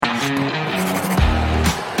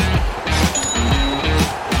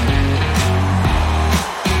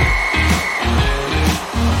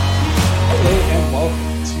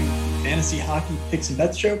Picks and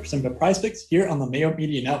Bets show presented by Prize Picks here on the Mayo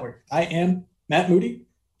Media Network. I am Matt Moody,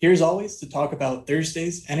 here as always to talk about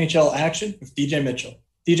Thursday's NHL action with DJ Mitchell.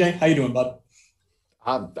 DJ, how you doing, bud?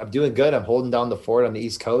 I'm doing good. I'm holding down the fort on the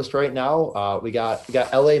East Coast right now. We got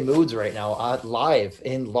LA Moods right now live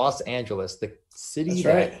in Los Angeles, the city. That's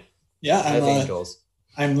right. Yeah, Angels.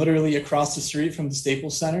 I'm literally across the street from the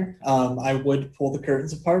Staples Center. I would pull the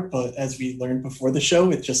curtains apart, but as we learned before the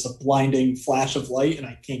show, it's just a blinding flash of light and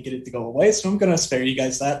I can't get it to go away. So I'm going to spare you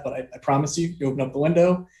guys that, but I promise you open up the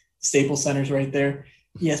window, Staples Center's right there.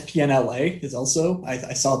 ESPN LA is also,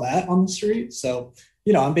 I saw that on the street. So,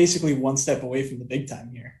 I'm basically one step away from the big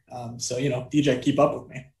time here. So, DJ, keep up with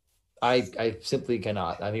me. I simply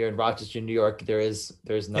cannot. I'm here in Rochester, New York. There's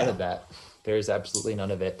none of that. There's absolutely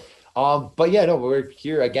none of it. But yeah, no, we're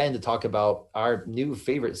here again to talk about our new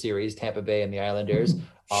favorite series, Tampa Bay and the Islanders.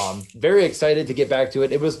 Very excited to get back to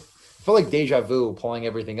it. It felt like deja vu pulling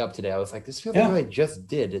everything up today. I was like, this feels like what I just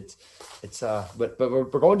did. But we're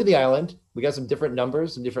going to the island. We got some different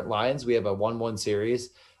numbers, some different lines. We have a 1-1 series.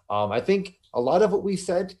 I think a lot of what we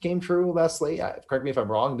said came true last slate. Correct me if I'm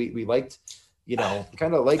wrong. We liked,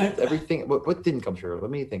 kind of liked everything. What didn't come true?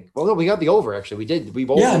 Let me think. Well, no, we got the over actually. We did. We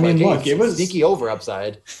both. Yeah, look, it was sneaky over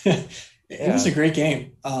upside. It was a great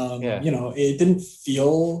game. It didn't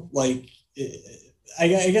feel like. I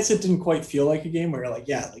guess it didn't quite feel like a game where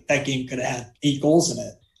that game could have had 8 goals in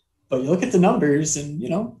it. But you look at the numbers and,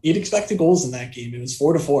 8 expected goals in that game. It was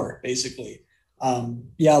 4-4, basically. A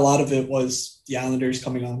lot of it was the Islanders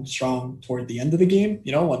coming on strong toward the end of the game,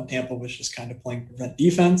 when Tampa was just kind of playing prevent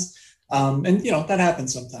defense. That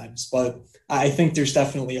happens sometimes. But I think there's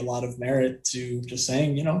definitely a lot of merit to just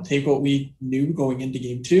saying, take what we knew going into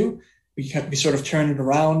game 2. We sort of turn it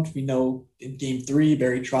around. We know in game 3,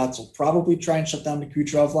 Barry Trotz will probably try and shut down the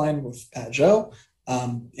Kucherov line with Pajot.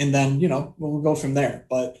 And then, we'll go from there.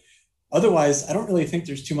 But otherwise, I don't really think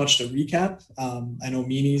there's too much to recap. I know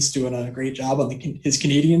Meany's doing a great job on his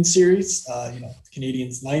Canadian series,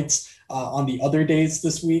 Canadians Knights on the other days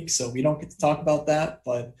this week. So we don't get to talk about that.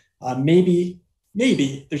 But maybe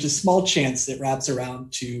there's a small chance it wraps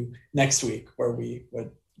around to next week where we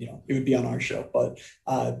would, it would be on our show. But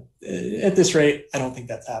at this rate, I don't think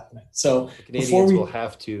that's happening. So the Canadians will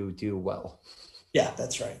have to do well. Yeah,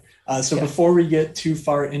 that's right. Before we get too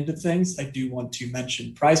far into things, I do want to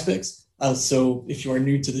mention Prize Picks. So if you are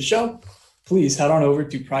new to the show, please head on over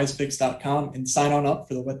to prizepicks.com and sign on up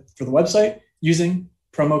for the website using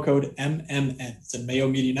promo code MMN. It's in Mayo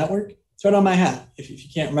Media Network. It's right on my hat. If you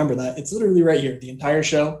can't remember that, it's literally right here. The entire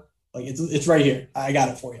show, it's right here. I got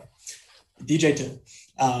it for you. DJ too.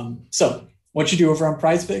 So what you do over on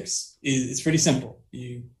Prize Picks is pretty simple.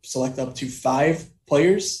 You select up to 5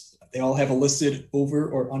 players. They all have a listed over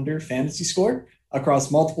or under fantasy score across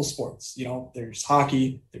multiple sports. There's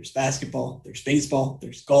hockey, there's basketball, there's baseball,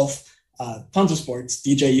 there's golf, tons of sports.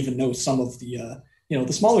 DJ even knows some of the,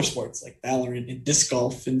 the smaller sports like Valorant and disc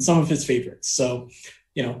golf and some of his favorites. So,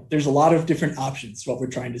 there's a lot of different options, what we're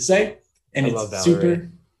trying to say. And it's super,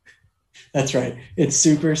 that's right. It's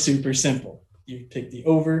super, super simple. You pick the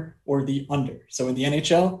over or the under. So in the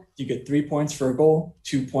NHL, you get 3 points for a goal,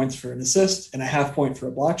 2 points for an assist, and a half point for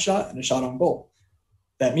a block shot and a shot on goal.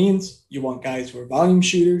 That means you want guys who are volume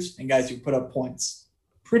shooters and guys who put up points.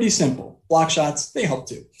 Pretty simple. Block shots, they help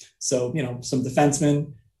too. So, some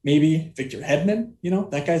defensemen, maybe Victor Hedman,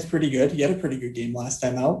 that guy's pretty good. He had a pretty good game last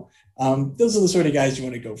time out. Those are the sort of guys you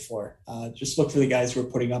want to go for. Just look for the guys who are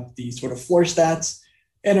putting up these sort of floor stats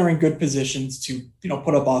and are in good positions to,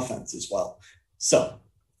 put up offense as well. So,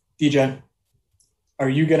 DJ, are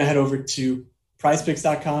you going to head over to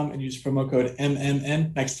prizepicks.com and use promo code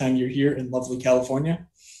MMN next time you're here in lovely California?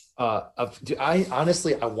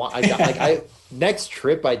 Next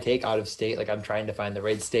trip I take out of state, I'm trying to find the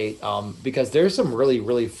right state, because there's some really,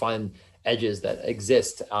 really fun edges that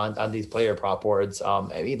exist on these player prop boards.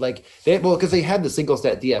 Because they have the single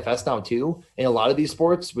stat DFS now too in a lot of these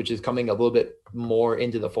sports, which is coming a little bit more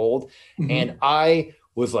into the fold. Mm-hmm. And I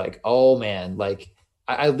was like, oh man,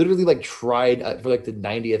 I literally tried for the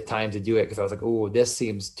 90th time to do it because I was like, oh, this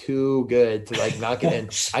seems too good to knock it in.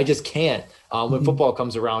 I just can't. When football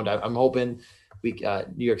comes around, I'm hoping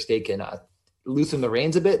New York State can loosen the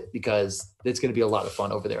reins a bit because it's going to be a lot of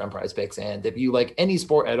fun over there on Prize Picks. And if you like any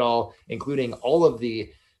sport at all, including all of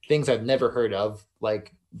the things I've never heard of,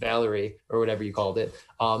 like Valerie or whatever you called it,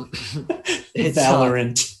 it's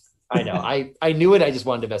Valorant. I know. I knew it. I just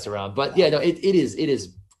wanted to mess around. But yeah, no, it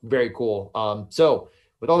is very cool. So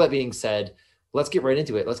with all that being said, let's get right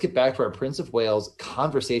into it. Let's get back to our Prince of Wales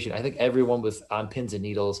conversation. I think everyone was on pins and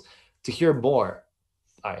needles to hear more.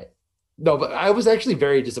 All right. No, but I was actually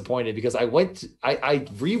very disappointed because I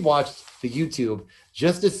rewatched the YouTube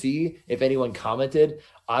just to see if anyone commented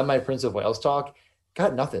on my Prince of Wales talk.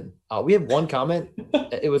 Got nothing. We had one comment.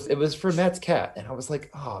 It was for Matt's cat, and I was like,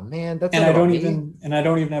 oh man, that's And not I about don't me. even and I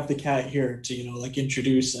don't even have the cat here to, like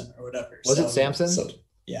introduce him or whatever. Was it So Samson?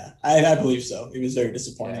 yeah, I believe so. It was very Yeah,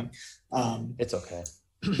 disappointing. Um, it's okay.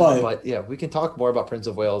 but But yeah, we can talk more about Prince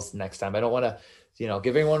of Wales next time. I don't want to,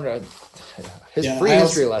 give everyone his yeah, free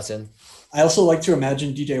history lesson. I also like to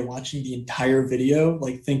imagine DJ watching the entire video,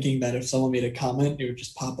 like thinking that if someone made a comment, it would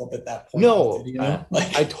just pop up at that point in the No, video.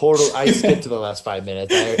 I skipped to the last 5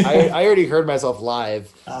 minutes. I already heard myself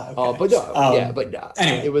live. Okay. But no, yeah, but it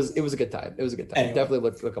Anyway, was a good time. It was a good time. anyway,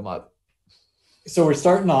 Definitely look them up. so we're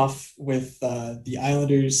starting off with the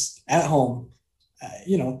Islanders at home.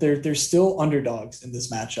 They're still underdogs in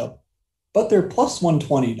this matchup, but they're plus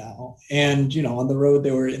 120 now. And on the road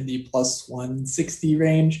they were in the plus 160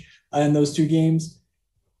 range in those two games.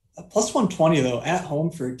 Plus 120 though at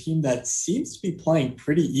home for a team that seems to be playing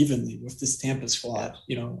pretty evenly with this Tampa Yeah. squad.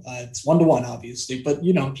 It's 1-1 obviously, but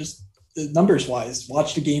just the numbers wise,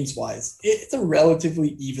 watch the games wise, it's a relatively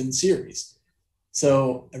even series.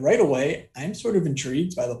 So right away, I'm sort of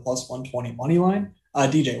intrigued by the plus 120 money line.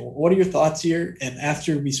 DJ, what are your thoughts here? And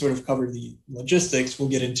after we sort of cover the logistics, we'll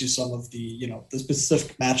get into some of the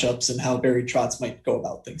specific matchups and how Barry Trotz might go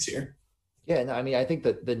about things here. Yeah, no, I mean, I think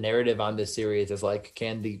that the narrative on this series is like,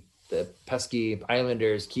 can the pesky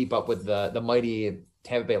Islanders keep up with the mighty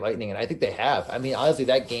Tampa Bay Lightning? And I think they have. I mean, honestly,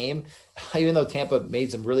 that game, even though Tampa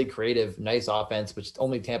made some really creative, nice offense, which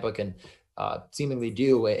only Tampa can seemingly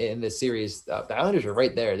do in this series, the Islanders are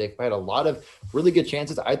right there. They've had a lot of really good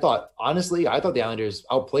chances. Honestly, I thought the Islanders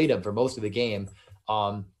outplayed them for most of the game.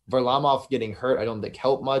 Varlamov getting hurt, I don't think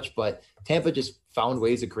helped much, but Tampa just found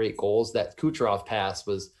ways to create goals. That Kucherov pass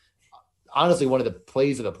was honestly one of the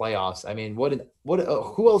plays of the playoffs. I mean,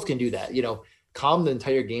 who else can do that? Calm the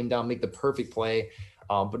entire game down, make the perfect play.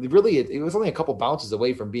 But really, it was only a couple bounces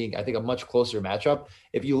away from being, I think, a much closer matchup.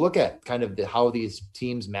 If you look at kind of how these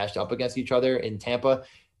teams matched up against each other in Tampa,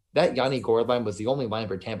 that Yanni Gourde line was the only line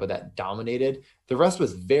for Tampa that dominated. The rest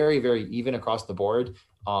was very, very even across the board.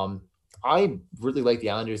 I really like the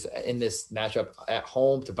Islanders in this matchup at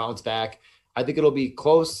home to bounce back. I think it'll be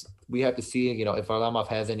close. We have to see, if Varlamov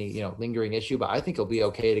has any, lingering issue, but I think he'll be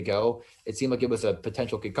okay to go. It seemed like it was a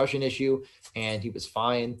potential concussion issue, and he was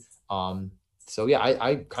fine. So yeah,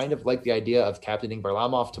 I kind of like the idea of captaining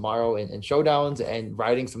Varlamov tomorrow in showdowns and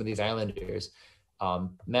riding some of these Islanders.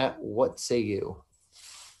 Matt, what say you?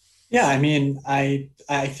 Yeah, I mean, I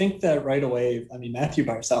think that right away, I mean, Matthew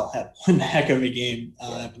Barzal had one heck of a game. Yeah.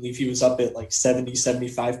 I believe he was up at like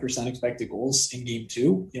 70-75% expected goals in game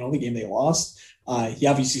two, the game they lost. He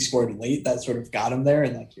obviously scored late. That sort of got him there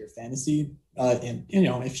in like your fantasy. And,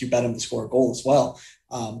 if you bet him to score a goal as well.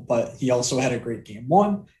 But he also had a great game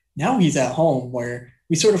one. Now he's at home where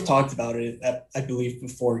we sort of talked about it, I believe,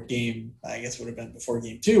 I guess would have been before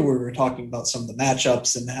game two, where we were talking about some of the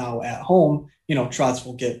matchups and how at home, Trotz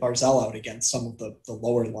will get Barzal out against some of the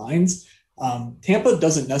lower lines. Tampa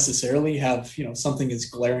doesn't necessarily have, something as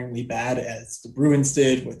glaringly bad as the Bruins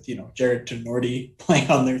did with, Jared Tenorti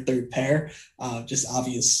playing on their third pair. Just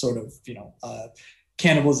obvious sort of,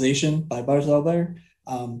 cannibalization by Barzal there.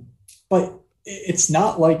 But it's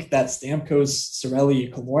not like that Stamkos,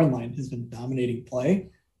 Cirelli, Killorn line has been dominating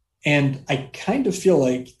play. And I kind of feel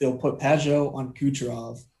like they'll put Pageau on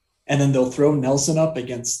Kucherov and then they'll throw Nelson up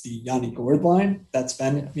against the Yanni Gourde line. That's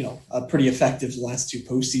been, pretty effective the last two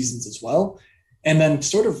postseasons as well. And then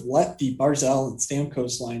sort of let the Barzal and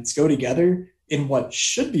Stamkos lines go together in what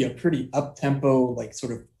should be a pretty up-tempo, like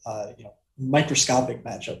sort of, microscopic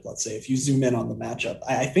matchup, let's say, if you zoom in on the matchup.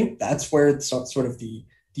 I think that's where sort of the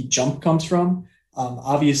jump comes from.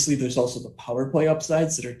 Obviously, there's also the power play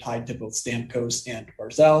upsides that are tied to both Stamkos and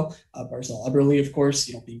Barzal. Barzal Eberle, of course,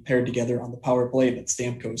 being paired together on the power play, but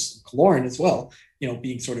Stamkos and Killorn as well,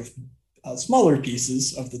 being sort of smaller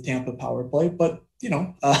pieces of the Tampa power play. But,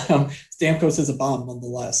 Stamkos is a bomb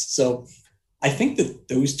nonetheless. So I think that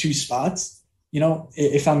those two spots,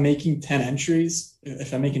 if I'm making 10 entries,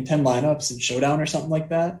 if I'm making 10 lineups in Showdown or something like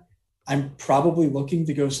that, I'm probably looking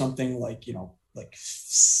to go something like, like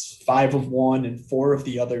 5 of one and 4 of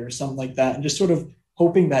the other or something like that. And just sort of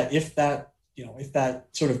hoping that if that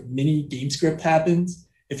sort of mini game script happens,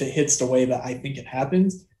 if it hits the way that I think it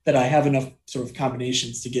happens, that I have enough sort of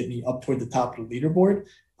combinations to get me up toward the top of the leaderboard.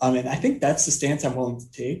 And I think that's the stance I'm willing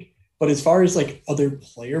to take. But as far as like other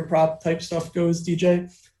player prop type stuff goes,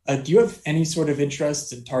 DJ, do you have any sort of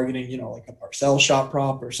interest in targeting, like a Barzal shot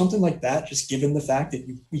prop or something like that, just given the fact that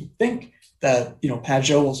we think that,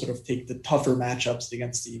 Pajot will sort of take the tougher matchups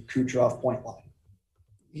against the Kucherov point line.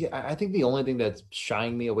 Yeah, I think the only thing that's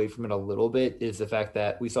shying me away from it a little bit is the fact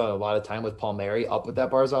that we saw a lot of time with Palmieri up with that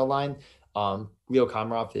Barzal line. Leo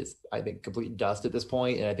Komarov is, I think, complete dust at this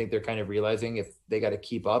point, and I think they're kind of realizing if they got to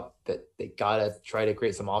keep up, that they got to try to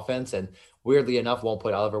create some offense. And weirdly enough, won't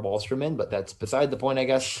put Oliver Wahlstrom in, but that's beside the point, I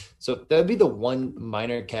guess. So that would be the one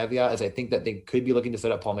minor caveat, is I think that they could be looking to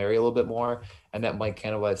set up Palmieri a little bit more, and that might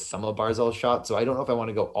cannibalize some of Barzal's shots. So I don't know if I want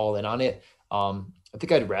to go all in on it. I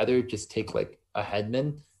think I'd rather just take like a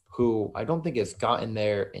Hedman, who I don't think has gotten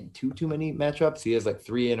there in too many matchups. He has like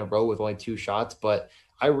 3 in a row with only 2 shots, but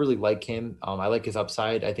I really like him. I like his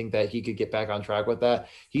upside. I think that he could get back on track with that.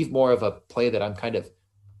 He's more of a play that I'm kind of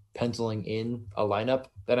penciling in a lineup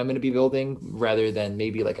that I'm going to be building, rather than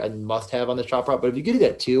maybe like a must have on the shot prop. But if you get it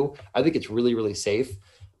at 2, I think it's really, really safe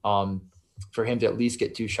for him to at least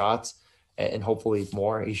get 2 shots and hopefully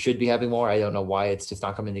more. He should be having more. I don't know why it's just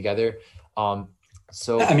not coming together.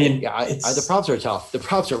 So I mean, the props are tough. The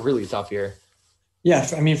props are really tough here. Yeah,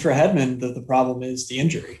 I mean, for Hedman, the problem is the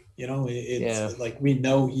injury. It's like we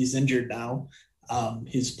know he's injured now.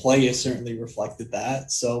 His play has certainly reflected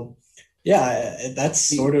that. So, yeah, that's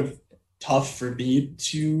sort of tough for me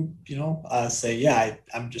to, say, yeah,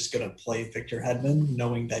 I'm just going to play Victor Hedman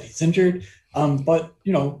knowing that he's injured. But,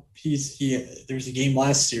 there's a game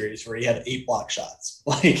last series where he had 8 block shots.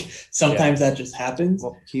 Like sometimes that just happens.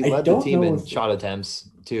 Well, he led the team in shot attempts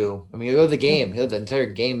too. I mean, he led the entire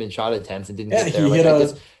game in shot attempts and didn't get there.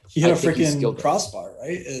 He hit a freaking crossbar,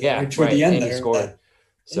 right? Yeah, right toward the end and there. He scored.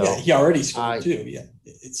 He already scored too. Yeah.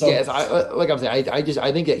 I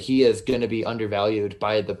think that he is going to be undervalued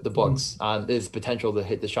by the books on his potential to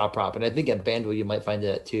hit the shot prop, and I think at FanDuel you might find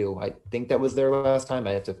it too. I think that was there last time.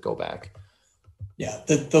 I have to go back. Yeah,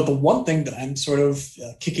 the one thing that I'm sort of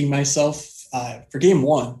kicking myself for game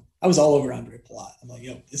 1, I was all over Andre Palat. I'm like,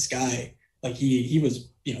 this guy, like he was,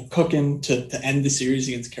 cooking to end the series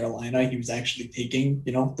against Carolina. He was actually taking,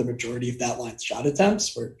 the majority of that line's shot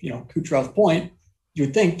attempts. Where, Kucherov point, you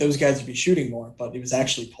would think those guys would be shooting more, but it was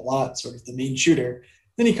actually Palat, sort of the main shooter.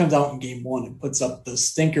 Then he comes out in game 1 and puts up the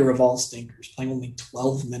stinker of all stinkers, playing only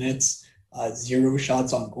 12 minutes, 0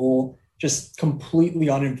 shots on goal, just completely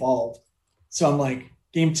uninvolved. So I'm like,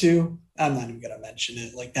 game 2, I'm not even going to mention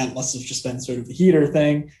it. Like that must have just been sort of a heater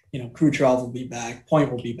thing. Kucherov will be back.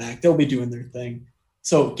 Point will be back. They'll be doing their thing.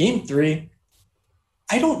 So game 3,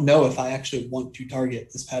 I don't know if I actually want to target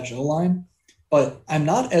this Pajot line, but I'm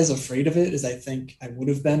not as afraid of it as I think I would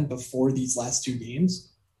have been before these last 2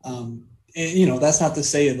 games. That's not to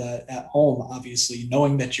say that at home, obviously,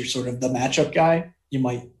 knowing that you're sort of the matchup guy, you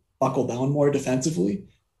might buckle down more defensively.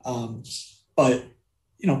 But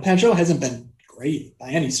Pajot hasn't been great by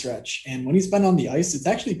any stretch. And when he's been on the ice, it's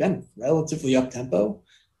actually been relatively up-tempo.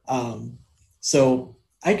 So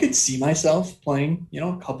I could see myself playing,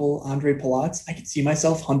 a couple Andre Palats. I could see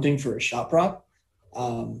myself hunting for a shot prop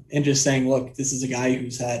and just saying, look, this is a guy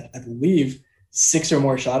who's had, I believe, 6 or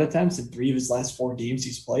more shot attempts in 3 of his last 4 games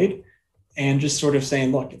he's played. And just sort of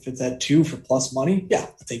saying, look, if it's at 2 for plus money, yeah,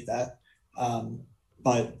 I'll take that.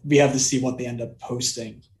 But we have to see what they end up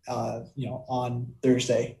posting on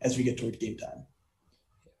Thursday as we get toward game time.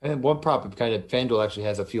 And one prop kind of FanDuel actually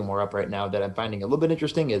has a few more up right now that I'm finding a little bit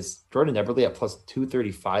interesting is Jordan Eberle at plus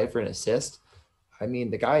 235 for an assist. I mean,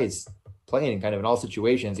 the guy is playing kind of in all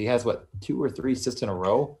situations. He has 2 or 3 assists in a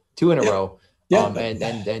row, 2 in a row. Yeah.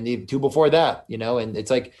 And 2 before that, and it's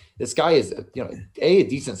like this guy is, a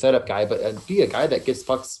decent setup guy, but be a guy that gets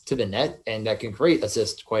pucks to the net and that can create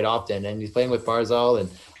assists quite often. And he's playing with Barzal and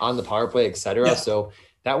on the power play, et cetera. Yeah. So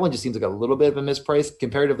that one just seems like a little bit of a misprice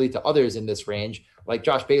comparatively to others in this range, like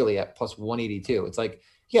Josh Bailey at plus 182. It's like,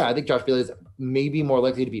 yeah, I think Josh Bailey is maybe more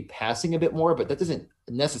likely to be passing a bit more, but that doesn't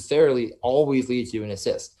necessarily always lead to an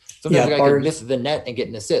assist. Sometimes a guy can miss the net and get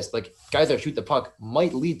an assist. Like guys that shoot the puck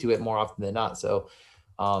might lead to it more often than not. So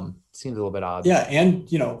seems a little bit odd. Yeah, and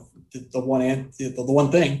the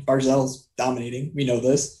one thing, Barzal's dominating. We know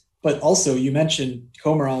this, but also you mentioned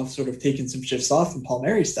Komarov sort of taking some shifts off and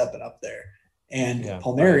Palmieri stepping up there. And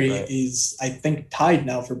Palmieri is, I think, tied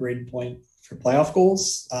now for Braden Point for playoff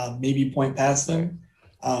goals, maybe point past them.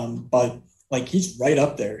 But like he's right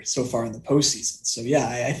up there so far in the postseason. So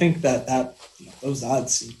yeah, I think that those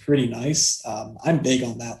odds seem pretty nice. I'm big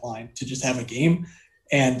on that line to just have a game,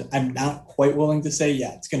 and I'm not quite willing to say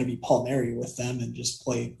it's going to be Palmieri with them and just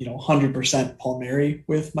play 100% Palmieri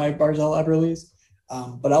with my Barzal Eberles.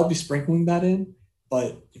 But I'll be sprinkling that in.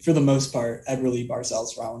 But for the most part, Eberle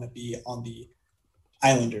Barzal's where I want to be on the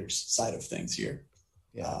Islanders side of things here.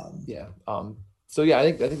 So yeah,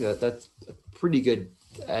 I think that's a pretty good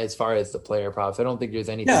as far as the player props. I don't think there's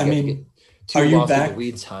anything Yeah, I you have to get mean, too are you lost in the back?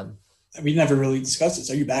 weeds on. We never really discussed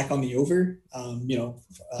this. Are you back on the over?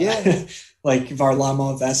 Yeah, Like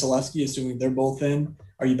Varlamov, Vasilevsky, assuming they're both in.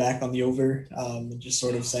 Are you back on the over? And just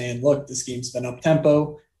sort of saying, look, this game's been up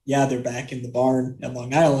tempo. Yeah, they're back in the barn at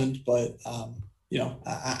Long Island, but I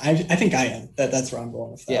think I am. That's where I'm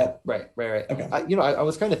going with yeah, that. right. Okay. I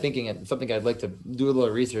was kind of thinking, and something I'd like to do a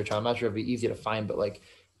little research on. I'm not sure if it'd be easy to find, but like,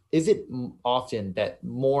 is it often that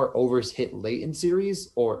more overs hit late in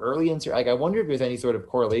series or early in series? Like, I wonder if there's any sort of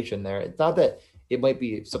correlation there. It's not that it might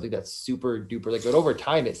be something that's super duper like, but over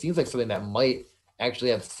time, it seems like something that might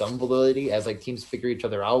actually have some validity as like teams figure each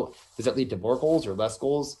other out. Does that lead to more goals or less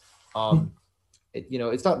goals?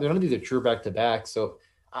 It's not, none of these are true back to back. So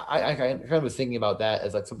I kind of was thinking about that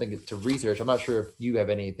as like something to research. I'm not sure if you have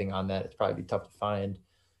anything on that. It's probably be tough to find.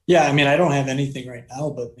 Yeah, I mean, I don't have anything right now,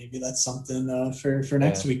 but maybe that's something for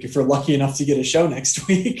next Yeah. week if we're lucky enough to get a show next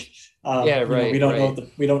week. Yeah. We Right. don't know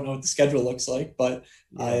Right. we don't know what the schedule looks like, but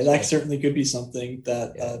Yeah. That's that right. certainly could be something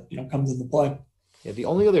that Yeah. comes into play. Yeah, the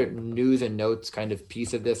only other news and notes kind of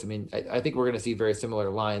piece of this, I mean, I think we're going to see very similar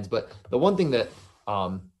lines, but the one thing that,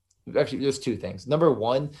 actually, there's two things. Number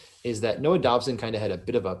one is that Noah Dobson kind of had a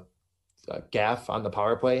bit of a gaff on the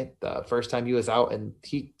power play the first time he was out, and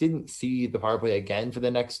he didn't see the power play again for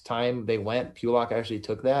the next time they went. Pulak actually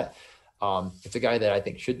took that. It's a guy that I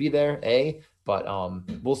think should be there, but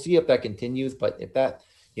we'll see if that continues. But if that,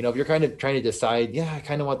 if you're kind of trying to decide, yeah, I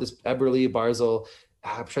kind of want this Eberle, Barzal,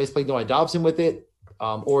 should I play Noah Dobson with it?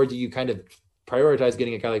 Or do you kind of prioritize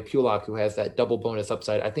getting a guy like Pulak who has that double bonus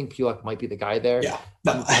upside? I think Pulak might be the guy there. Yeah.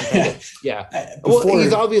 No. Yeah. Before, Well,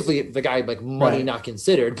 he's obviously the guy like money right. not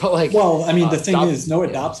considered, but like. Well, I mean, the thing Dobson, is,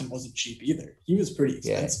 Noah Dobson wasn't cheap either. He was pretty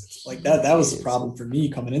expensive. Like that. That was the problem for me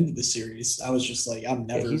coming into the series. I was just like, I'm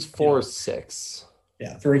never. He's 4'6".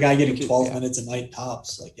 Yeah, for a guy getting 12 minutes a night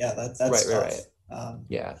tops, like that's right, tough. Right.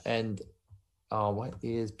 Yeah, and. What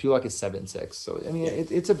is Pulak is 7'6", so I mean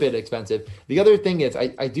it's a bit expensive. The other thing is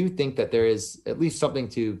I do think that there is at least something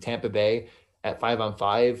to Tampa Bay at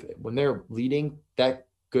 5-on-5 when they're leading. That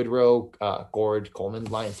Goodrow, Gord, Coleman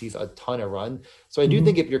line sees a ton of run. So I do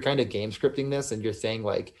think if you're kind of game scripting this and you're saying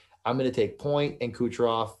like I'm going to take Point and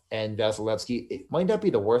Kucherov and Vasilevsky, it might not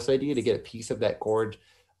be the worst idea to get a piece of that Gord.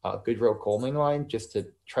 Goodrow Coleman line just to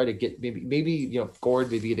try to get maybe Gord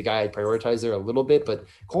may be the guy I'd prioritize there a little bit, but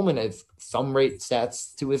Coleman has some rate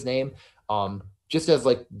stats to his name. Just as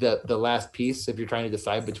like the last piece, if you're trying to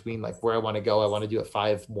decide between like where I want to go, I want to do it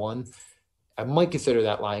 5-1. I might consider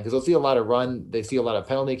that line because they'll see a lot of run, they see a lot of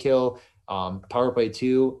penalty kill, power play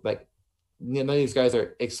too. Like none of these guys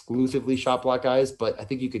are exclusively shot block guys, but I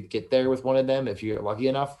think you could get there with one of them if you're lucky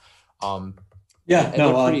enough. Yeah,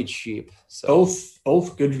 they're pretty cheap. So.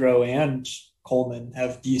 Both Goodrow and Coleman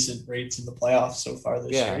have decent rates in the playoffs so far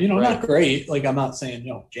this year. Not great. Like I'm not saying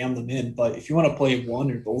jam them in, but if you want to play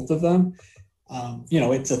one or both of them,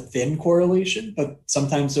 it's a thin correlation, but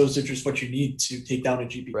sometimes those are just what you need to take down a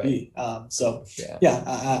GPP. Right.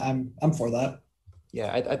 I'm for that.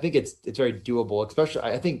 Yeah, I think it's very doable,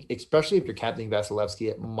 especially if you're captaining Vasilevsky,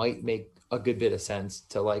 it might make a good bit of sense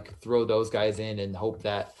to like throw those guys in and hope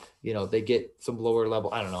that they get some lower level.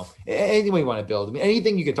 I don't know, anything you want to build. I mean,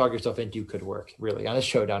 anything you can talk yourself into could work really on a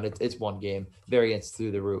showdown. It's one game, variance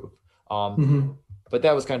through the roof. But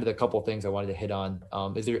that was kind of the couple things I wanted to hit on.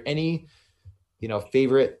 Is there any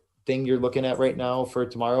favorite thing you're looking at right now for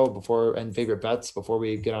tomorrow and favorite bets before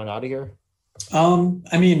we get on out of here?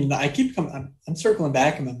 I mean, I'm circling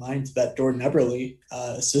back in my mind to that Jordan Eberle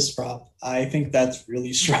assist prop. I think that's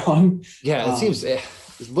really strong. Yeah, it seems.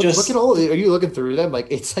 Look at all. Are you looking through them? Like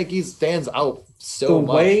it's like he stands out so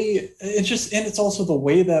much. It's also the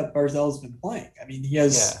way that Barzal's been playing. I mean, he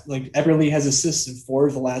has like Eberle has assists in 4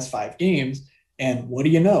 of the last 5 games. And what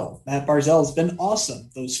do you know? Matt Barzal has been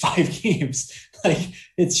awesome those 5 games. Like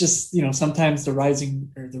it's just, sometimes the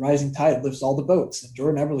rising tide lifts all the boats. And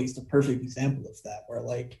Jordan Eberle is the perfect example of that, where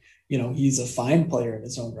like, he's a fine player in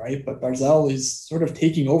his own right, but Barzal is sort of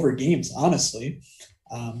taking over games, honestly.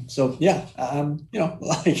 Like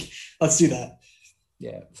let's do that.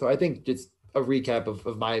 Yeah. So I think just a recap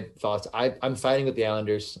of my thoughts. I'm siding with the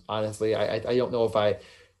Islanders. Honestly, I don't know if I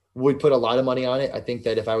would put a lot of money on it. I think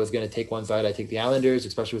that if I was going to take one side, I'd take the Islanders,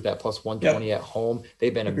 especially with that plus 120 at home.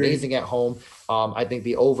 They've been amazing at home. I think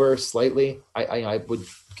the over slightly, I would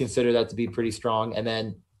consider that to be pretty strong. And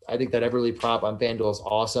then I think that Eberle prop on FanDuel is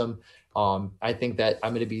awesome. I think that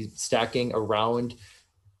I'm going to be stacking around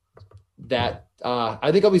that.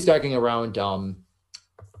 I think I'll be stacking around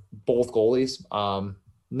both goalies.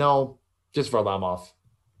 No, just Varlamov.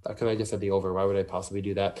 because I just said the over. Why would I possibly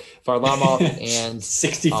do that? Varlamov and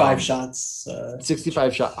 65 shots.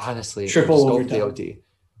 65 shot. Honestly, triple just go for overtime. the OT.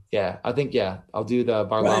 Yeah, I think I'll do the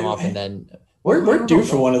Varlamov Right. and then We're due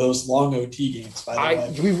for one of those long OT games. By the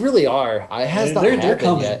way, we really are. I has not they're happened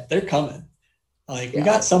coming. yet. They're coming. Like we Yeah.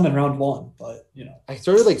 got some in round one, but I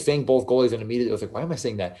started like saying both goalies and immediately I was like, why am I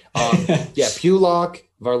saying that? Yeah, Pulock,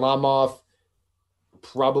 Varlamov,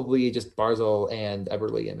 probably just Barzal and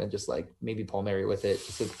Eberle, and then just like maybe Palmieri with it.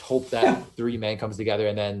 Just to hope that 3-man comes together,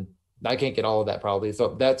 and then I can't get all of that probably.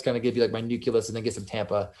 So that's gonna give you like my nucleus, and then get some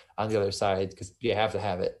Tampa on the other side because you have to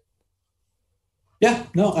have it. Yeah,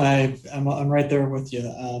 no, I'm right there with you.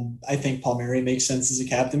 I think Palmieri makes sense as a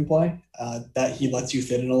captain play. That he lets you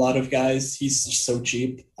fit in a lot of guys. He's just so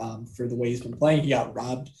cheap for the way he's been playing. He got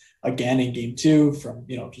robbed again in game 2 from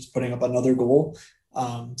just putting up another goal.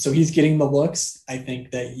 So he's getting the looks. I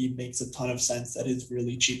think that he makes a ton of sense at his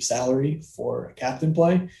really cheap salary for a captain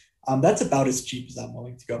play. That's about as cheap as I'm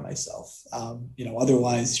willing to go myself.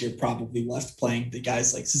 Otherwise you're probably left playing the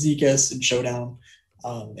guys like Cizikas and Showdown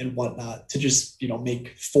and whatnot to just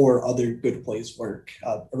make 4 other good plays work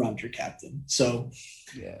around your captain. So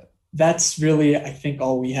Yeah, that's really, I think,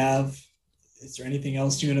 all we have. Is there anything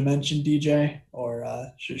else you want to mention, DJ, or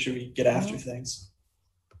should we get after things?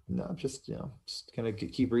 no, just just gonna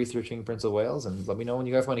keep researching Prince of Wales and let me know when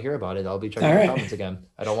you guys want to hear about it. I'll be checking All the right. comments again.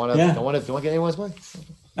 I don't want to Yeah. don't want to get anyone's way.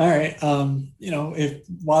 All right. If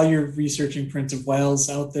while you're researching Prince of Wales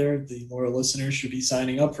out there, the loyal listeners should be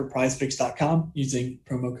signing up for prizepicks.com using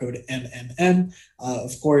promo code MMN.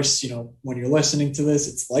 Of course, when you're listening to this,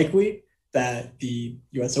 it's likely that the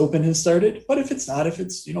US Open has started. But if it's not, if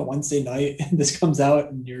it's, Wednesday night and this comes out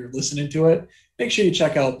and you're listening to it, make sure you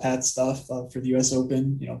check out Pat's stuff for the US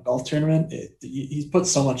Open, golf tournament. He's put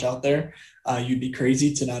so much out there. You'd be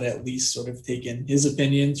crazy to not at least sort of take in his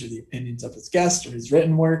opinions or the opinions of his guests or his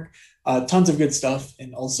written work. Tons of good stuff.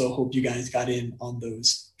 And also hope you guys got in on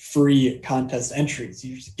those free contest entries.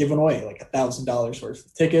 He's giving away like $1,000 worth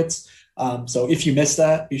of tickets. So if you missed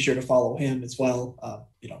that, be sure to follow him as well,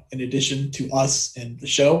 in addition to us and the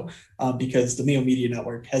show, because the Mayo Media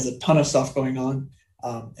Network has a ton of stuff going on,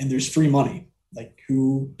 and there's free money. Like,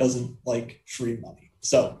 who doesn't like free money?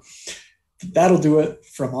 So that'll do it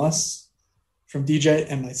from us, from DJ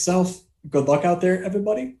and myself. Good luck out there,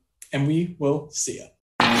 everybody, and we will see you.